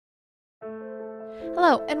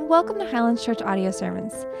Hello, and welcome to Highlands Church Audio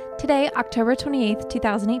Sermons. Today, October 28th,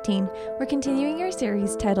 2018, we're continuing our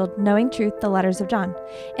series titled Knowing Truth, the Letters of John.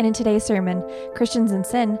 And in today's sermon, Christians in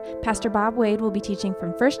Sin, Pastor Bob Wade will be teaching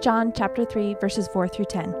from 1 John chapter 3, verses 4 through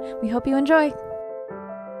 10. We hope you enjoy.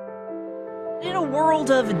 In a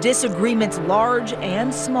world of disagreements large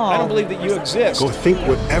and small, I don't believe that you exist. Go think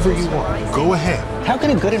whatever you want. Go ahead. How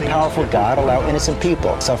can a good and powerful God allow innocent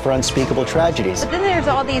people to suffer unspeakable tragedies? But then there's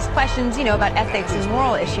all these questions, about ethics and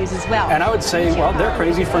moral issues as well. And I would say, well, they're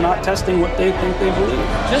crazy for not testing what they think they believe.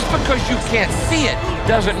 Just because you can't see it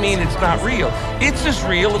doesn't mean it's not real. It's as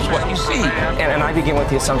real as what you see. And I begin with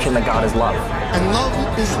the assumption that God is love. And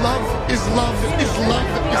love is love is love is love.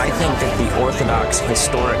 I think that the Orthodox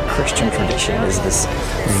historic Christian tradition is this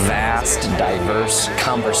vast, diverse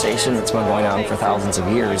conversation that's been going on for thousands of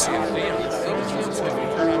years.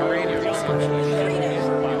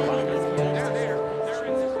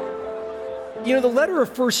 The letter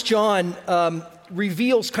of 1 John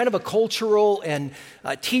reveals kind of a cultural and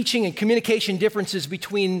teaching and communication differences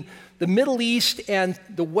between the Middle East and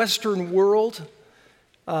the Western world.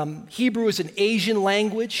 Hebrew is an Asian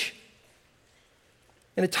language.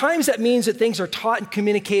 And at times that means that things are taught and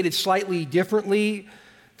communicated slightly differently.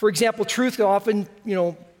 For example, truth is often,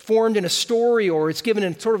 formed in a story, or it's given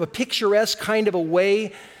in sort of a picturesque kind of a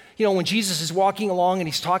way. When Jesus is walking along and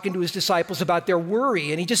he's talking to his disciples about their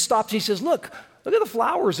worry, and he just stops and he says, look at the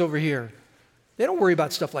flowers over here. They don't worry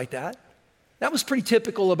about stuff like that. That was pretty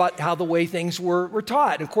typical about how the way things were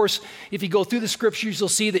taught. And of course, if you go through the scriptures, you'll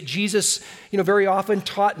see that Jesus, very often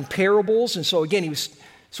taught in parables. And so again, he was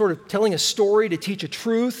sort of telling a story to teach a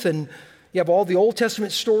truth. And you have all the Old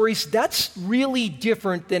Testament stories. That's really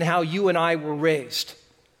different than how you and I were raised.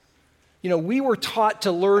 We were taught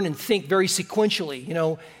to learn and think very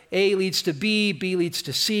sequentially. A leads to B, B leads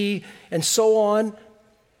to C, and so on.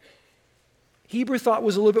 Hebrew thought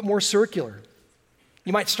was a little bit more circular.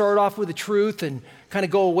 You might start off with the truth and kind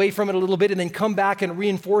of go away from it a little bit and then come back and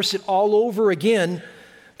reinforce it all over again,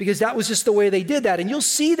 because that was just the way they did that. And you'll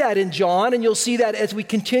see that in John, and you'll see that as we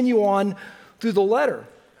continue on through the letter.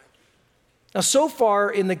 Now, so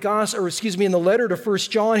far in the in the letter to 1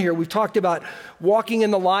 John here, we've talked about walking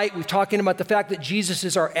in the light. We've talked about the fact that Jesus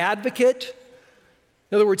is our advocate.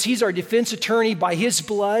 In other words, he's our defense attorney by his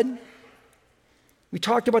blood. We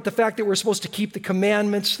talked about the fact that we're supposed to keep the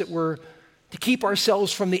commandments, that we're to keep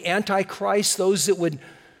ourselves from the Antichrist, those that would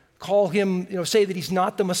call him, say that he's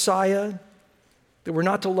not the Messiah, that we're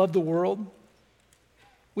not to love the world.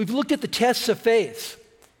 We've looked at the tests of faith.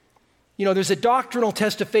 There's a doctrinal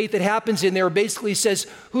test of faith that happens in there. Basically says,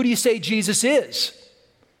 who do you say Jesus is?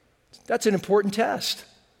 That's an important test.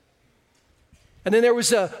 And then there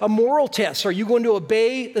was a moral test. Are you going to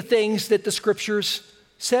obey the things that the scriptures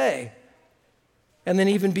say? And then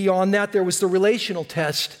even beyond that, there was the relational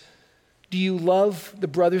test. Do you love the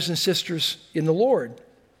brothers and sisters in the Lord?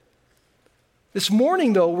 This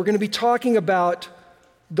morning, though, we're going to be talking about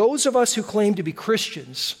those of us who claim to be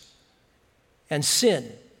Christians and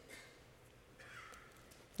sin.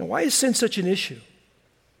 Now, why is sin such an issue?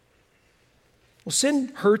 Well,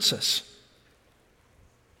 sin hurts us.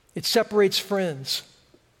 It separates friends.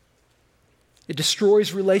 It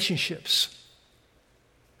destroys relationships.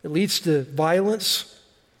 It leads to violence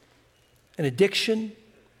and addiction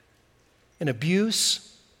and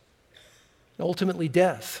abuse and ultimately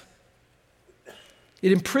death.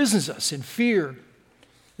 It imprisons us in fear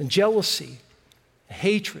and jealousy,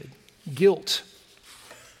 hatred, guilt.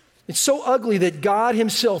 It's so ugly that God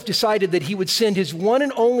himself decided that he would send his one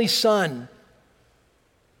and only Son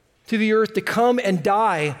to the earth to come and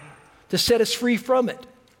die to set us free from it.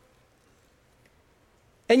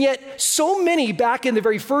 And yet, so many back in the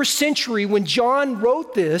very first century when John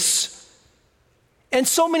wrote this, and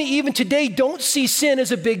so many even today don't see sin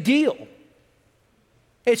as a big deal.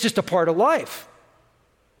 It's just a part of life.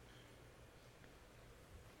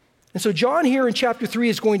 And so John here in chapter 3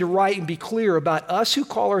 is going to write and be clear about us who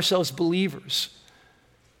call ourselves believers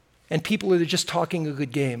and people that are just talking a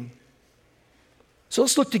good game. So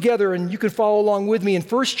let's look together, and you can follow along with me in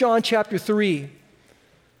 1 John chapter 3.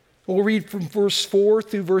 We'll read from verse 4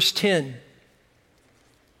 through verse 10.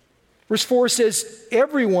 Verse 4 says,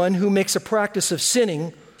 everyone who makes a practice of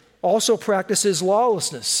sinning also practices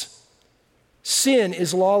lawlessness. Sin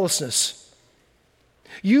is lawlessness.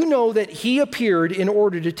 You know that he appeared in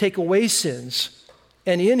order to take away sins,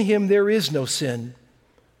 and in him there is no sin.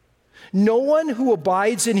 No one who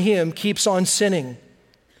abides in him keeps on sinning.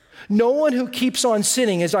 No one who keeps on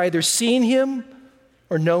sinning has either seen him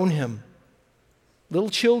or known him. Little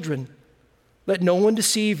children, let no one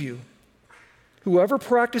deceive you. Whoever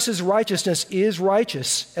practices righteousness is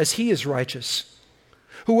righteous as he is righteous.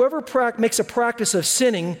 Whoever makes a practice of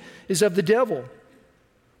sinning is of the devil.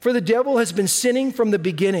 For the devil has been sinning from the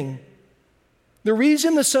beginning. The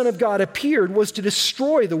reason the Son of God appeared was to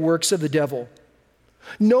destroy the works of the devil.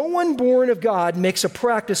 No one born of God makes a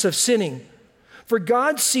practice of sinning, for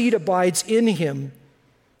God's seed abides in him,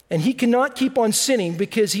 and he cannot keep on sinning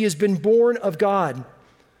because he has been born of God.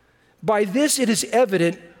 By this it is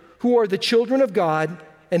evident who are the children of God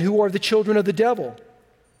and who are the children of the devil.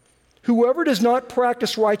 Whoever does not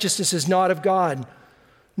practice righteousness is not of God,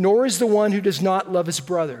 nor is the one who does not love his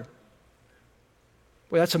brother.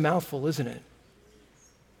 Boy, that's a mouthful, isn't it?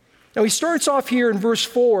 Now he starts off here in verse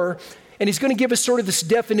 4, and he's going to give us sort of this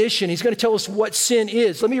definition. He's going to tell us what sin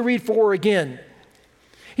is. Let me read 4 again.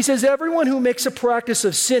 He says, everyone who makes a practice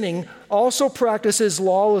of sinning also practices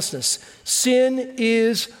lawlessness. Sin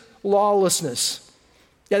is lawlessness.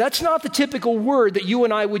 Now, that's not the typical word that you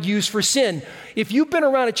and I would use for sin. If you've been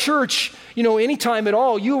around a church, any time at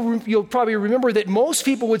all, you'll probably remember that most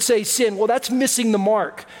people would say sin. Well, that's missing the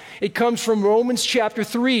mark. It comes from Romans chapter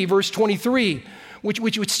 3, verse 23.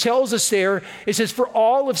 Which tells us there, it says, for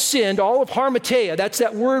all have sinned, all of harmatia, that's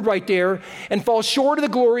that word right there, and fall short of the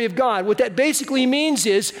glory of God. What that basically means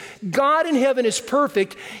is God in heaven is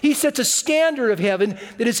perfect. He sets a standard of heaven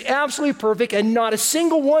that is absolutely perfect, and not a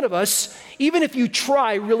single one of us, even if you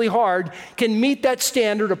try really hard, can meet that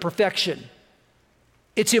standard of perfection.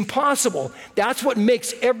 It's impossible. That's what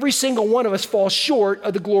makes every single one of us fall short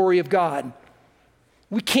of the glory of God.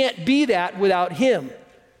 We can't be that without him.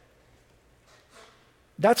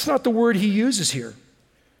 That's not the word he uses here.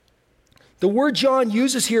 The word John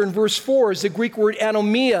uses here in verse 4 is the Greek word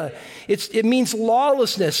anomia. It means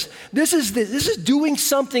lawlessness. This is doing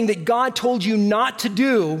something that God told you not to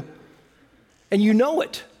do, and you know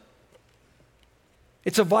it.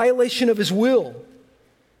 It's a violation of his will.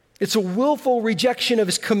 It's a willful rejection of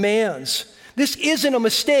his commands. This isn't a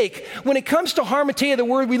mistake. When it comes to harmatia, the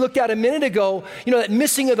word we looked at a minute ago, that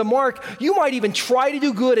missing of the mark, you might even try to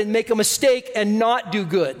do good and make a mistake and not do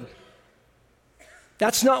good.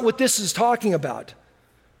 That's not what this is talking about.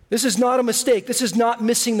 This is not a mistake. This is not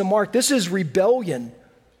missing the mark. This is rebellion.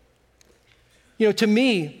 To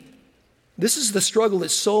me, this is the struggle that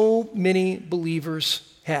so many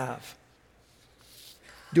believers have.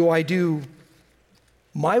 Do I do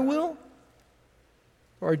my will?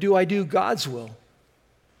 Or do I do God's will?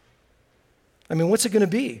 What's it going to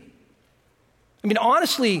be?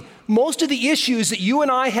 Honestly, most of the issues that you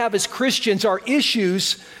and I have as Christians are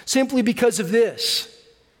issues simply because of this.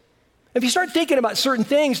 If you start thinking about certain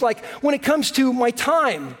things, like when it comes to my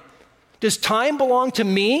time, does time belong to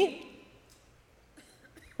me?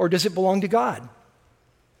 Or does it belong to God?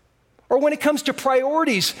 Or when it comes to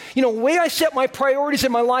priorities, the way I set my priorities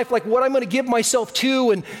in my life, like what I'm going to give myself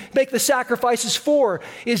to and make the sacrifices for,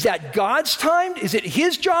 is that God's time? Is it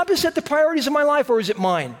his job to set the priorities in my life, or is it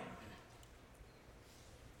mine?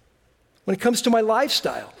 When it comes to my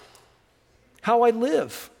lifestyle, how I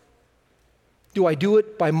live, do I do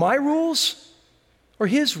it by my rules or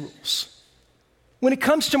his rules? When it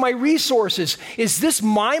comes to my resources, is this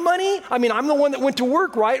my money? I'm the one that went to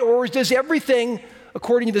work, right? Or does everything,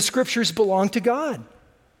 according to the scriptures, belong to God?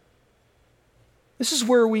 This is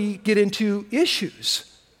where we get into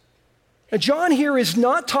issues. Now, John here is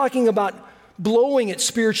not talking about blowing it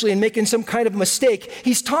spiritually and making some kind of mistake.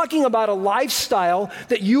 He's talking about a lifestyle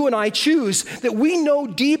that you and I choose that we know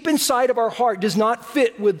deep inside of our heart does not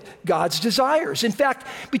fit with God's desires. In fact,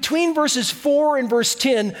 between verses 4 and verse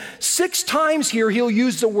 10, 6 times here he'll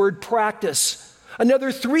use the word practice.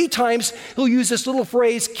 Another 3 times, he'll use this little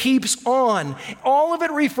phrase, keeps on. All of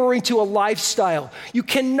it referring to a lifestyle. You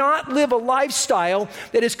cannot live a lifestyle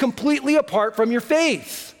that is completely apart from your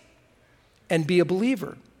faith and be a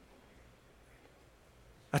believer.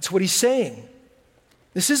 That's what he's saying.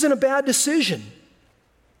 This isn't a bad decision.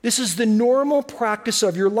 This is the normal practice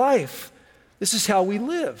of your life. This is how we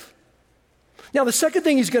live. Now, the second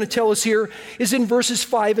thing he's going to tell us here is in verses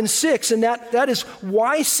 5 and 6, and that is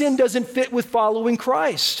why sin doesn't fit with following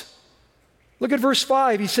Christ. Look at verse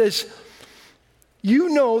 5. He says,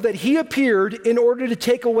 you know that he appeared in order to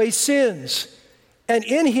take away sins, and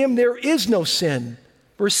in him there is no sin.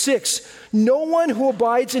 Verse 6, no one who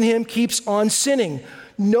abides in him keeps on sinning.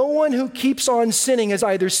 No one who keeps on sinning has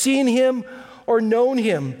either seen him or known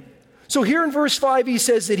him. So here in verse 5, he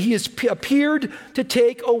says that he has appeared to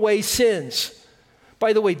take away sins.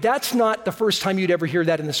 By the way, that's not the first time you'd ever hear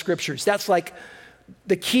that in the scriptures. That's like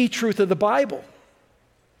the key truth of the Bible.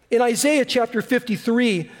 In Isaiah chapter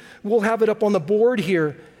 53, we'll have it up on the board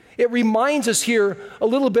here. It reminds us here a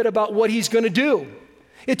little bit about what he's going to do.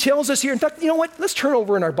 It tells us here, in fact, you know what? Let's turn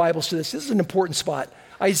over in our Bibles to this. This is an important spot.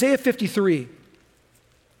 Isaiah 53.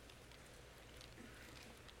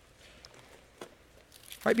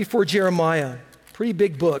 right before Jeremiah. Pretty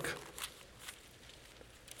big book.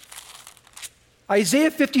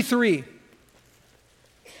 Isaiah 53.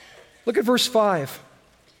 Look at verse 5.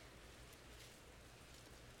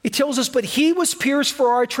 It tells us, but he was pierced for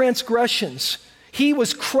our transgressions. He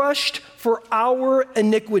was crushed for our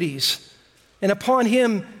iniquities. And upon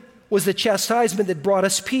him was the chastisement that brought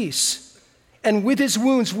us peace. And with his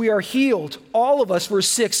wounds we are healed. All of us, verse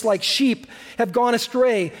 6, like sheep have gone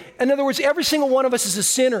astray. In other words, every single one of us is a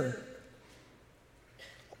sinner.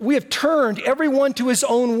 We have turned everyone to his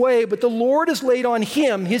own way, but the Lord has laid on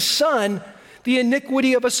him, his son, the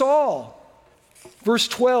iniquity of us all. Verse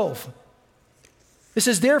 12. It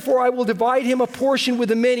says, therefore I will divide him a portion with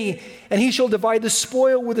the many, and he shall divide the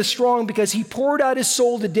spoil with the strong, because he poured out his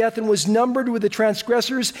soul to death and was numbered with the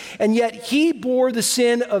transgressors, and yet he bore the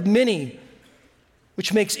sin of many,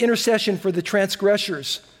 which makes intercession for the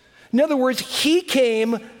transgressors. In other words, he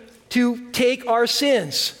came to take our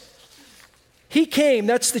sins. He came,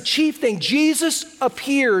 that's the chief thing. Jesus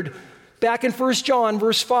appeared. Back in 1 John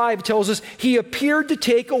verse 5 tells us he appeared to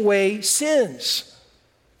take away sins.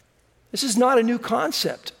 This is not a new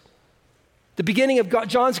concept. The beginning of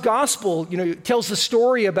John's gospel, tells the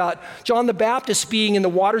story about John the Baptist being in the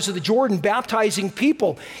waters of the Jordan, baptizing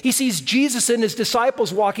people. He sees Jesus and his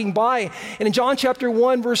disciples walking by. And in John chapter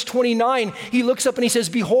 1, verse 29, he looks up and he says,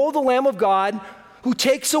 behold the Lamb of God who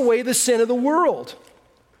takes away the sin of the world.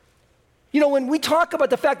 When we talk about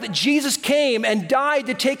the fact that Jesus came and died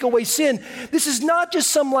to take away sin, this is not just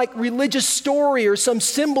some religious story or some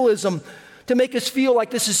symbolism to make us feel like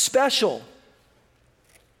this is special.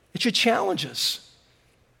 It should challenge us.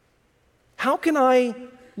 How can I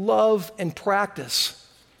love and practice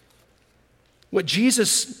what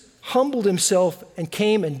Jesus humbled himself and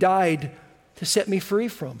came and died to set me free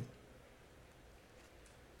from?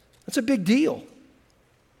 That's a big deal.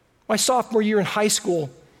 My sophomore year in high school,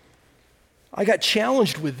 I got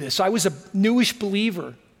challenged with this. I was a newish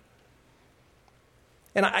believer.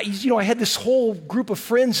 And I had this whole group of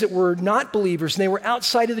friends that were not believers, and they were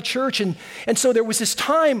outside of the church. And so there was this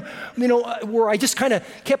time, where I just kind of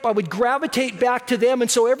I would gravitate back to them.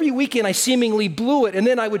 And so every weekend I seemingly blew it. And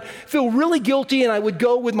then I would feel really guilty, and I would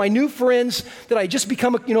go with my new friends that I just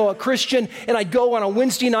become a Christian, and I'd go on a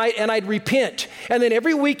Wednesday night and I'd repent. And then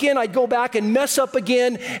every weekend I'd go back and mess up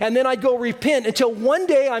again, and then I'd go repent until one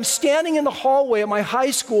day I'm standing in the hallway at my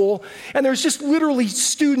high school, and there's just literally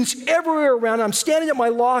students everywhere around. I'm standing at my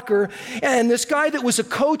locker, and this guy that was a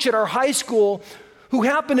coach at our high school, who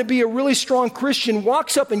happened to be a really strong Christian,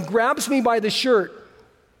 walks up and grabs me by the shirt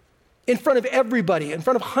in front of everybody, in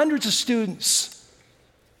front of hundreds of students.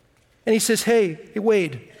 And he says, hey,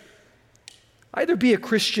 Wade, either be a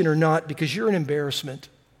Christian or not, because you're an embarrassment.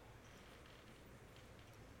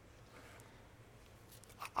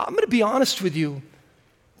 I'm going to be honest with you.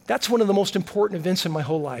 That's one of the most important events in my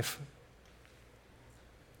whole life.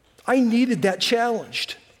 I needed that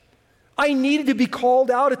challenged. I needed to be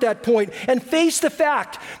called out at that point and face the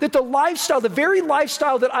fact that the very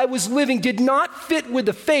lifestyle that I was living did not fit with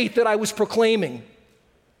the faith that I was proclaiming.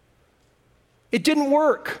 It didn't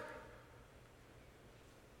work.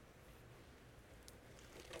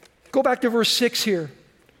 Go back to verse 6 here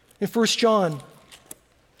in 1 John.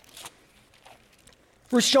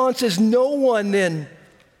 1 John says, no one then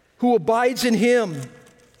who abides in him.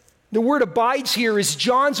 The word abides here is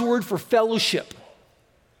John's word for fellowship.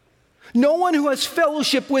 No one who has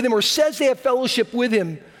fellowship with him or says they have fellowship with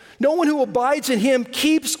him, no one who abides in him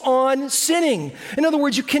keeps on sinning. In other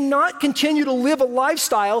words, you cannot continue to live a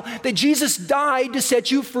lifestyle that Jesus died to set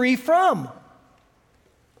you free from.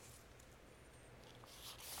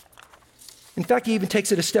 In fact, he even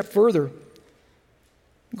takes it a step further.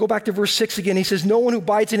 Go back to verse 6 again. He says, no one who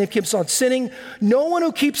abides in him keeps on sinning. No one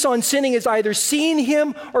who keeps on sinning has either seen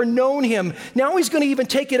him or known him. Now he's going to even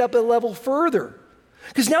take it up a level further.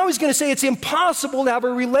 Because now he's going to say it's impossible to have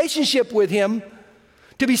a relationship with him,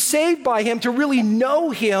 to be saved by him, to really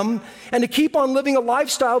know him, and to keep on living a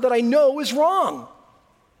lifestyle that I know is wrong.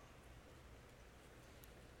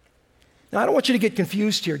 Now, I don't want you to get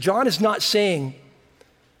confused here. John is not saying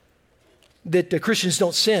that Christians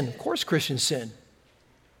don't sin. Of course Christians sin.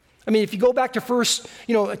 I mean, if you go back to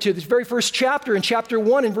to this very first chapter, in chapter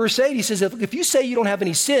 1 in verse 8, he says, if you say you don't have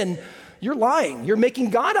any sin, you're lying. You're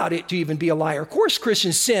making God out to even be a liar. Of course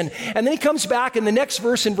Christians sin. And then he comes back in the next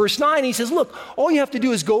verse, in verse 9, he says, look, all you have to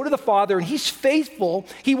do is go to the Father, and he's faithful.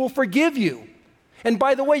 He will forgive you. And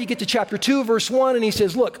by the way, you get to chapter 2, verse 1, and he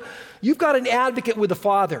says, look, you've got an advocate with the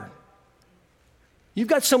Father. You've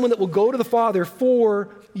got someone that will go to the Father for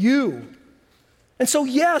you. And so,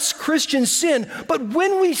 yes, Christians sin, but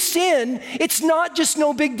when we sin, it's not just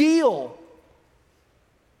no big deal.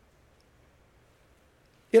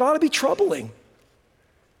 It ought to be troubling.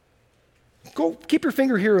 Go, keep your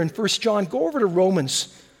finger here in 1 John. Go over to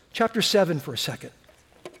Romans chapter 7 for a second.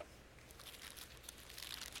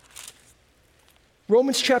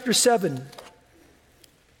 Romans chapter 7.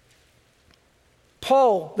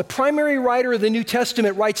 Paul, the primary writer of the New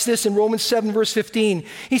Testament, writes this in Romans 7, verse 15.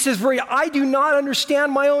 He says, I do not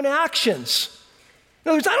understand my own actions. In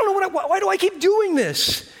other words, I don't know why do I keep doing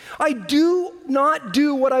this? I do not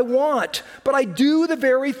do what I want, but I do the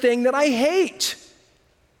very thing that I hate.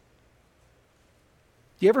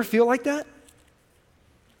 Do you ever feel like that?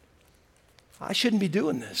 I shouldn't be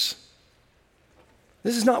doing this.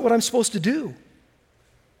 This is not what I'm supposed to do.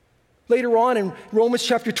 Later on in Romans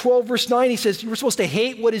chapter 12, verse 9, he says, you're supposed to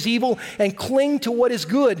hate what is evil and cling to what is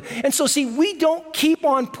good. And so, see, we don't keep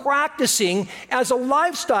on practicing as a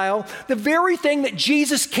lifestyle the very thing that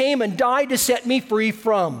Jesus came and died to set me free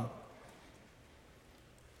from.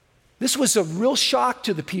 This was a real shock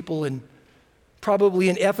to the people probably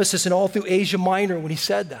in Ephesus and all through Asia Minor when he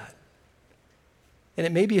said that. And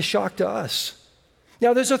it may be a shock to us.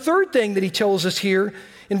 Now, there's a third thing that he tells us here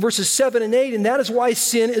in verses 7 and 8, and that is why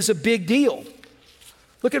sin is a big deal.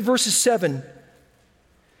 Look at verses 7.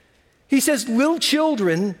 He says, little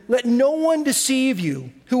children, let no one deceive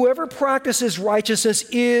you. Whoever practices righteousness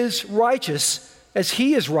is righteous as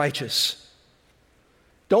he is righteous.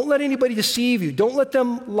 Don't let anybody deceive you. Don't let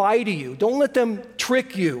them lie to you. Don't let them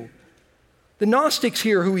trick you. The Gnostics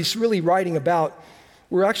here, who he's really writing about,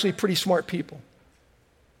 were actually pretty smart people.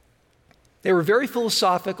 They were very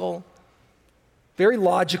philosophical, very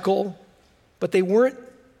logical, but they weren't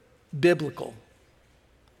biblical.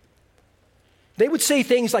 They would say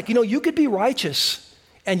things like, you could be righteous,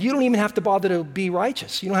 and you don't even have to bother to be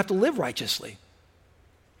righteous. You don't have to live righteously.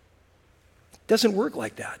 It doesn't work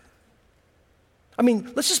like that. I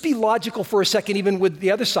mean, let's just be logical for a second, even with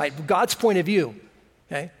the other side, God's point of view.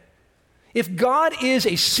 Okay? If God is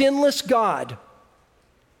a sinless God,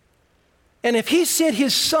 and if he sent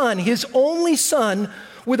his son, his only son,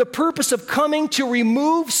 with a purpose of coming to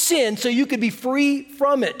remove sin so you could be free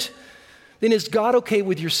from it, then is God okay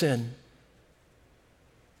with your sin?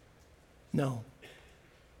 No.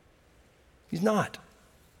 He's not.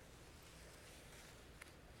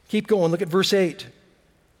 Keep going, look at verse 8.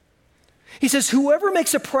 He says, whoever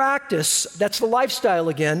makes a practice, that's the lifestyle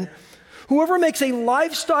again, whoever makes a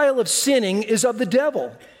lifestyle of sinning is of the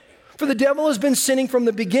devil. For the devil has been sinning from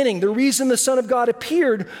the beginning. The reason the Son of God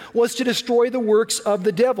appeared was to destroy the works of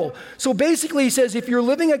the devil. So basically, he says, if you're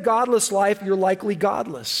living a godless life, you're likely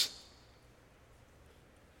godless.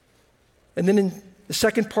 And then in the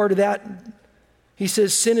second part of that, he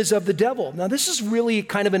says, sin is of the devil. Now, this is really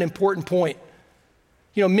kind of an important point.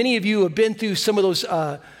 Many of you have been through some of those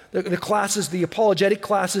the classes, the apologetic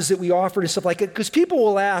classes that we offered and stuff like that, because people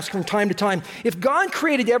will ask from time to time, if God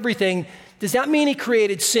created everything, does that mean he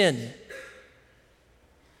created sin?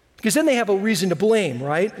 Because then they have a reason to blame,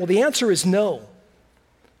 right? Well, the answer is no.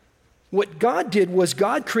 What God did was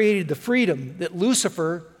God created the freedom that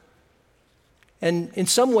Lucifer, and in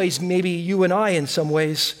some ways, maybe you and I in some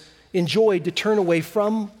ways, enjoyed to turn away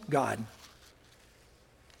from God.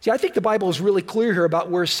 See, I think the Bible is really clear here about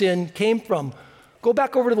where sin came from. Go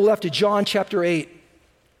back over to the left to John chapter 8.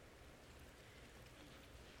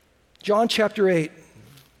 John chapter 8.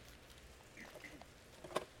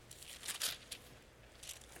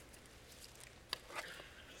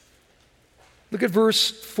 Look at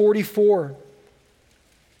verse 44.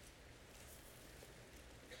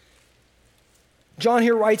 John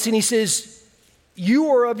here writes and he says, you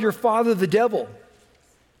are of your father the devil,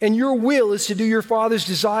 and your will is to do your father's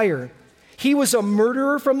desire. He was a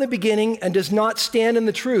murderer from the beginning and does not stand in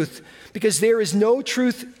the truth, because there is no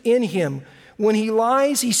truth in him. When he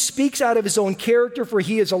lies, he speaks out of his own character, for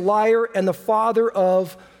he is a liar and the father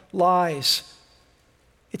of lies.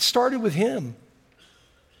 It started with him.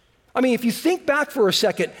 I mean, if you think back for a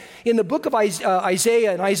second, in the book of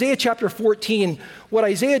Isaiah, in Isaiah chapter 14, what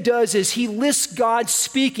Isaiah does is he lists God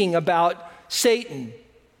speaking about Satan.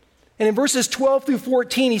 And in verses 12 through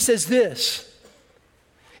 14, he says this.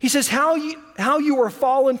 He says, how you are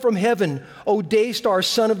fallen from heaven, O day star,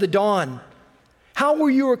 son of the dawn. How were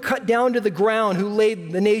you cut down to the ground, who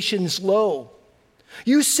laid the nations low?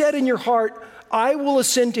 You said in your heart, I will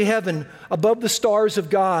ascend to heaven above the stars of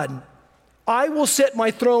God. I will set my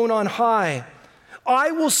throne on high. I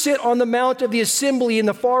will sit on the mount of the assembly in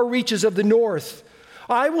the far reaches of the north.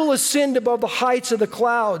 I will ascend above the heights of the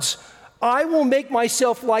clouds. I will make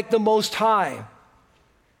myself like the Most High.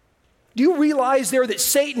 Do you realize there that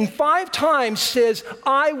Satan 5 times says,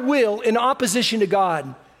 I will, in opposition to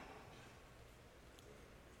God?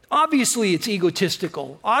 Obviously, it's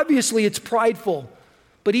egotistical. Obviously, it's prideful.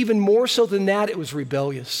 But even more so than that, it was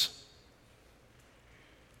rebellious.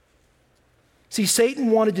 See,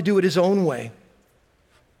 Satan wanted to do it his own way.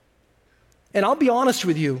 And I'll be honest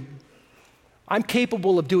with you, I'm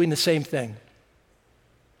capable of doing the same thing.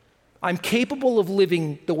 I'm capable of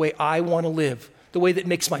living the way I want to live, the way that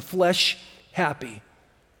makes my flesh happy.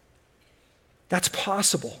 That's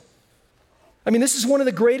possible. I mean, this is one of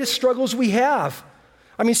the greatest struggles we have.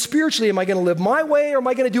 I mean, spiritually, am I going to live my way or am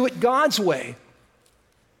I going to do it God's way?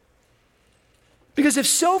 Because if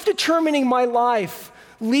self-determining my life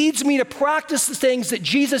leads me to practice the things that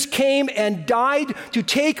Jesus came and died to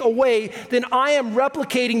take away, then I am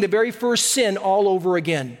replicating the very first sin all over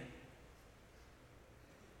again.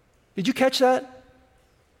 Did you catch that?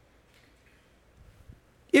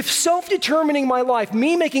 If self-determining my life,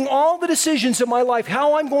 me making all the decisions of my life,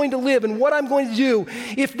 how I'm going to live and what I'm going to do,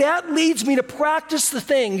 if that leads me to practice the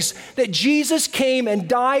things that Jesus came and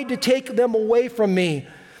died to take them away from me,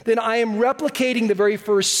 then I am replicating the very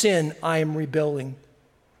first sin. I am rebelling.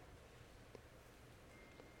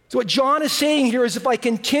 So what John is saying here is if I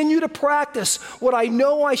continue to practice what I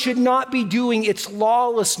know I should not be doing, it's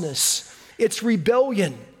lawlessness, it's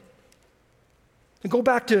rebellion. And go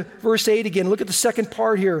back to verse 8 again. Look at the second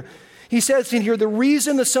part here. He says in here, the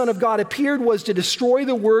reason the Son of God appeared was to destroy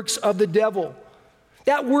the works of the devil.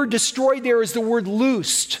 That word destroyed there is the word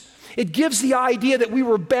loosed. It gives the idea that we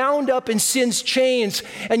were bound up in sin's chains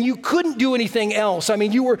and you couldn't do anything else. I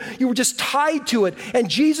mean, you were just tied to it. And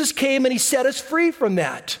Jesus came and he set us free from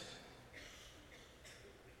that.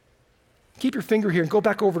 Keep your finger here and go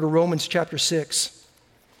back over to Romans chapter 6.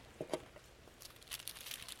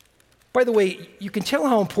 By the way, you can tell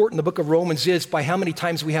how important the book of Romans is by how many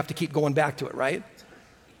times we have to keep going back to it, right?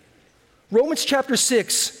 Romans chapter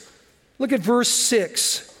 6, look at verse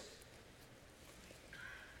 6.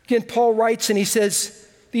 Again, Paul writes and he says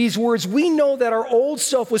these words, we know that our old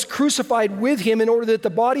self was crucified with him in order that the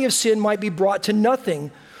body of sin might be brought to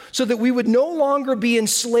nothing, so that we would no longer be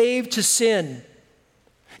enslaved to sin.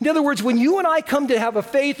 In other words, when you and I come to have a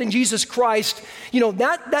faith in Jesus Christ,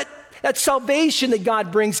 that salvation that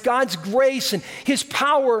God brings, God's grace and his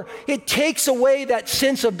power, it takes away that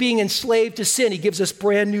sense of being enslaved to sin. He gives us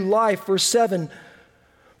brand new life. Verse 7,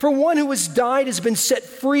 for one who has died has been set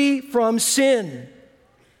free from sin.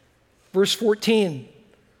 Verse 14,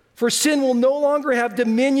 for sin will no longer have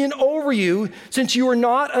dominion over you, since you are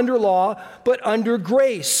not under law, but under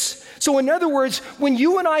grace. So in other words, when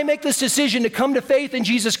you and I make this decision to come to faith in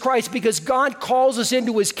Jesus Christ because God calls us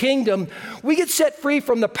into his kingdom, we get set free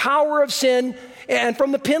from the power of sin and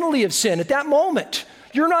from the penalty of sin at that moment.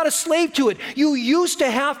 You're not a slave to it. You used to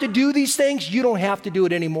have to do these things. You don't have to do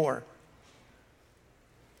it anymore.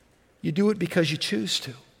 You do it because you choose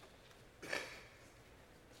to.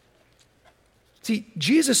 See,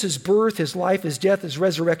 Jesus' birth, his life, his death, his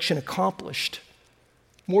resurrection accomplished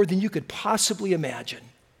more than you could possibly imagine.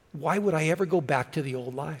 Why would I ever go back to the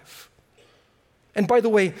old life? And by the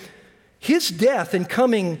way, his death and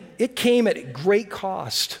coming, it came at great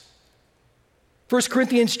cost. 1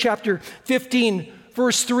 Corinthians chapter 15,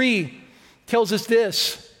 verse 3 tells us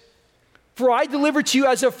this. For I delivered to you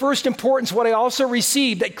as of first importance what I also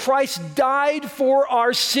received, that Christ died for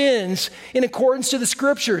our sins in accordance to the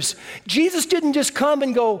scriptures. Jesus didn't just come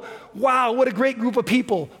and go, wow, what a great group of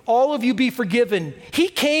people. All of you be forgiven. He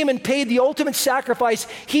came and paid the ultimate sacrifice.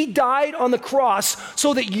 He died on the cross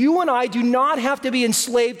so that you and I do not have to be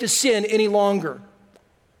enslaved to sin any longer.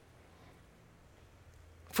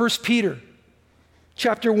 1 Peter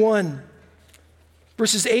chapter 1,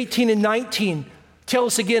 verses 18 and 19 tell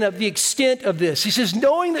us again of the extent of this. He says,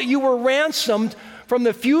 knowing that you were ransomed from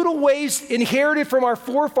the futile ways inherited from our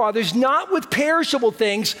forefathers, not with perishable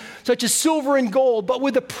things such as silver and gold, but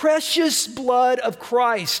with the precious blood of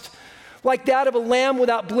Christ, like that of a lamb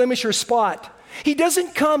without blemish or spot. He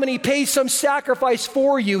doesn't come and he pays some sacrifice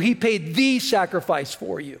for you. He paid the sacrifice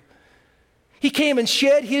for you. He came and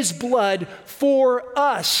shed his blood for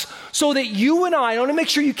us so that you and I want to make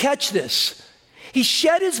sure you catch this. He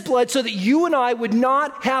shed his blood so that you and I would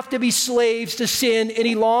not have to be slaves to sin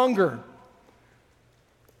any longer.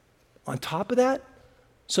 On top of that,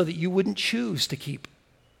 so that you wouldn't choose to keep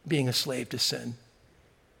being a slave to sin.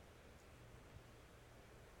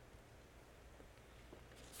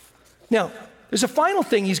 Now, there's a final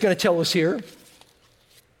thing he's going to tell us here.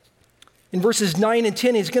 In verses 9 and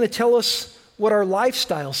 10, he's going to tell us what our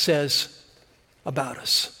lifestyle says about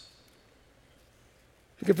us.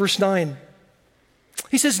 Look at verse 9.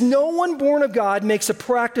 He says, no one born of God makes a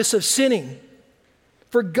practice of sinning,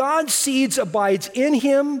 for God's seed abides in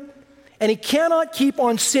him, and he cannot keep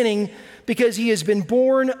on sinning because he has been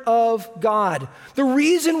born of God. The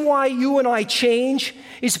reason why you and I change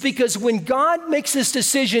is because when God makes this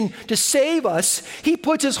decision to save us, he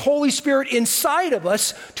puts his Holy Spirit inside of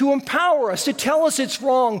us to empower us, to tell us it's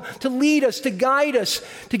wrong, to lead us, to guide us,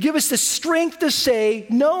 to give us the strength to say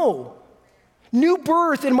no. New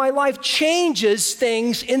birth in my life changes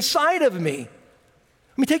things inside of me.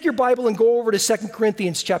 Let me take your Bible and go over to 2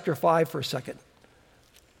 Corinthians chapter 5 for a second.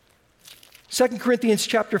 2 Corinthians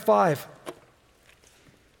chapter 5.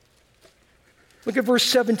 Look at verse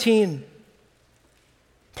 17.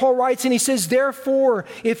 Paul writes and he says, therefore,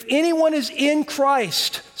 if anyone is in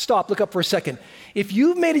Christ, stop, look up for a second. If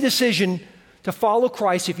you've made a decision to follow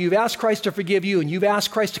Christ, if you've asked Christ to forgive you and you've asked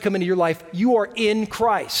Christ to come into your life, you are in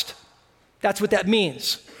Christ. That's what that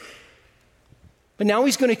means. But now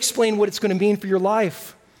he's going to explain what it's going to mean for your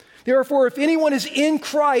life. Therefore, if anyone is in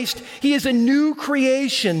Christ, he is a new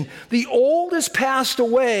creation. The old has passed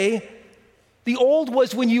away. The old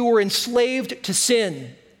was when you were enslaved to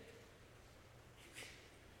sin.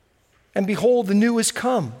 And behold, the new has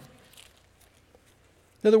come.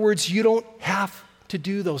 In other words, you don't have to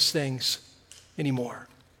do those things anymore.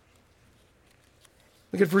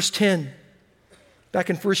 Look at verse 10,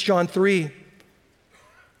 back in 1 John 3.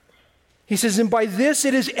 He says, and by this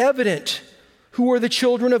it is evident who are the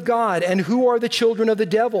children of God and who are the children of the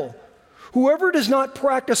devil. Whoever does not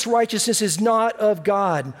practice righteousness is not of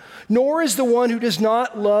God, nor is the one who does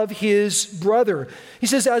not love his brother. He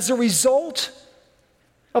says, as a result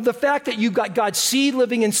of the fact that you've got God's seed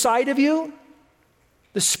living inside of you,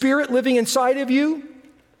 the Spirit living inside of you,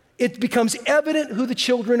 it becomes evident who the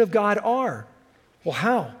children of God are. Well,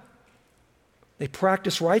 how? They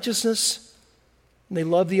practice righteousness and they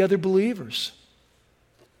love the other believers.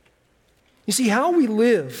 You see, how we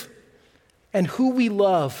live and who we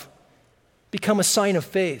love become a sign of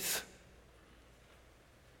faith.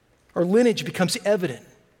 Our lineage becomes evident.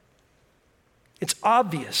 It's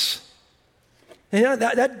obvious. And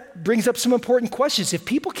that brings up some important questions. If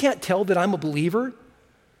people can't tell that I'm a believer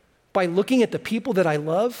by looking at the people that I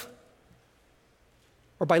love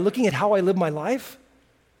or by looking at how I live my life,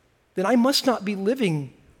 then I must not be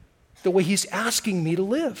living the way he's asking me to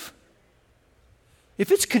live.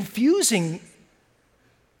 If it's confusing,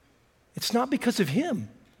 it's not because of him.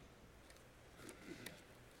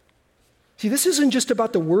 See, this isn't just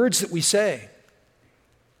about the words that we say.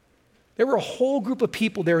 There were a whole group of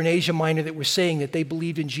people there in Asia Minor that were saying that they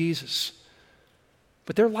believed in Jesus,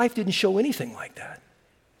 but their life didn't show anything like that.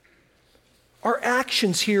 Our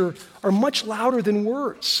actions here are much louder than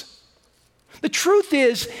words. The truth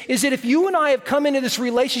is that if you and I have come into this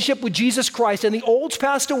relationship with Jesus Christ and the old's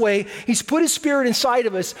passed away, he's put his Spirit inside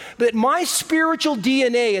of us, but my spiritual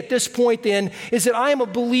DNA at this point then is that I am a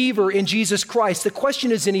believer in Jesus Christ. The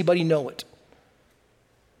question is, does anybody know it?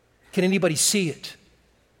 Can anybody see it?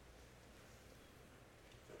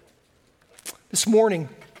 This morning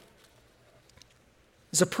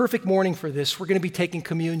is a perfect morning for this. We're going to be taking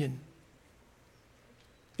communion.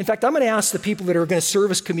 In fact, I'm going to ask the people that are going to serve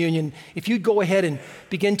us communion if you'd go ahead and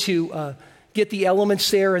begin to get the elements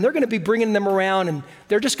there, and they're going to be bringing them around, and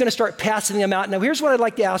they're just going to start passing them out. Now, here's what I'd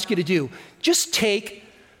like to ask you to do. Just take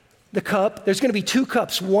the cup. There's going to be two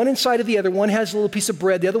cups, one inside of the other. One has a little piece of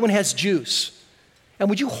bread. The other one has juice. And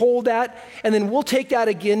would you hold that? And then we'll take that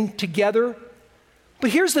again together. But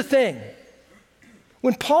here's the thing.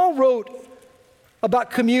 When Paul wrote about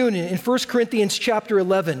communion in 1 Corinthians chapter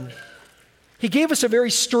 11, he gave us a very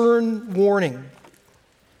stern warning.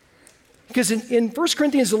 Because in 1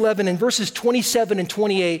 Corinthians 11, in verses 27 and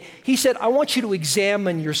 28, he said, I want you to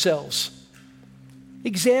examine yourselves.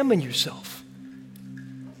 Examine yourself.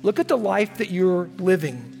 Look at the life that you're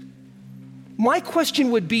living. My question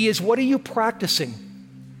would be is, what are you practicing?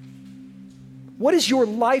 What does your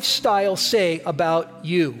lifestyle say about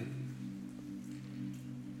you?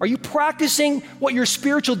 Are you practicing what your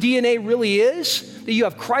spiritual DNA really is? That you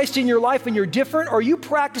have Christ in your life and you're different? Or are you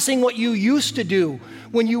practicing what you used to do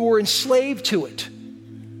when you were enslaved to it?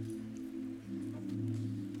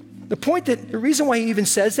 The reason why he even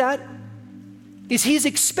says that is he's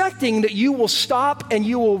expecting that you will stop and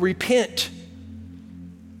you will repent.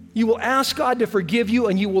 You will ask God to forgive you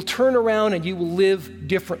and you will turn around and you will live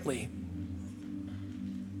differently.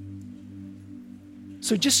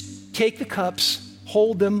 So just take the cups,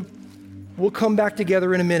 hold them. We'll come back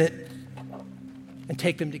together in a minute and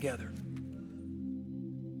take them together.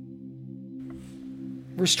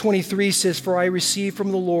 Verse 23 says, for I received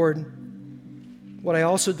from the Lord what I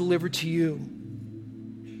also delivered to you,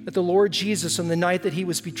 that the Lord Jesus, on the night that he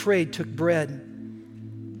was betrayed, took bread.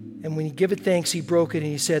 And when he gave it thanks, he broke it and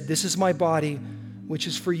he said, this is my body, which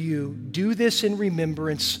is for you. Do this in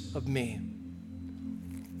remembrance of me.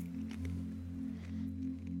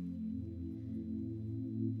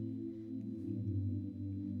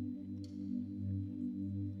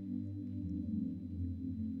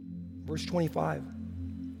 Verse 25.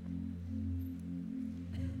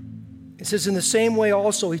 It says, in the same way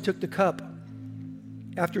also he took the cup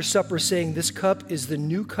after supper, saying, this cup is the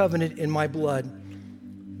new covenant in my blood.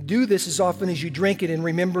 Do this as often as you drink it in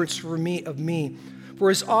remembrance of me. For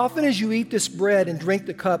as often as you eat this bread and drink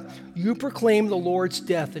the cup, you proclaim the Lord's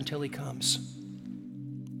death until he comes.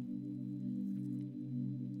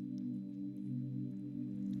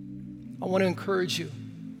 I want to encourage you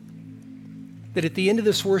that at the end of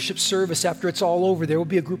this worship service, after it's all over, there will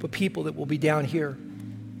be a group of people that will be down here.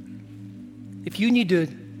 If you need to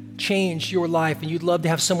change your life and you'd love to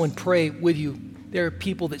have someone pray with you, there are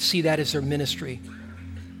people that see that as their ministry.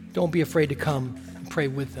 Don't be afraid to come and pray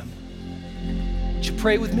with them. Would you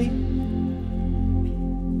pray with me?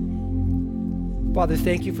 Father,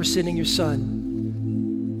 thank you for sending your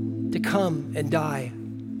Son to come and die,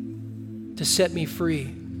 to set me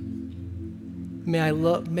free. May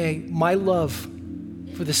my love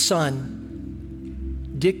for the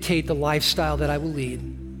Son dictate the lifestyle that I will lead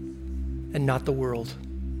and not the world.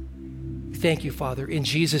 Thank you, Father. In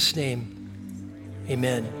Jesus' name,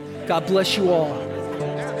 amen. God bless you all.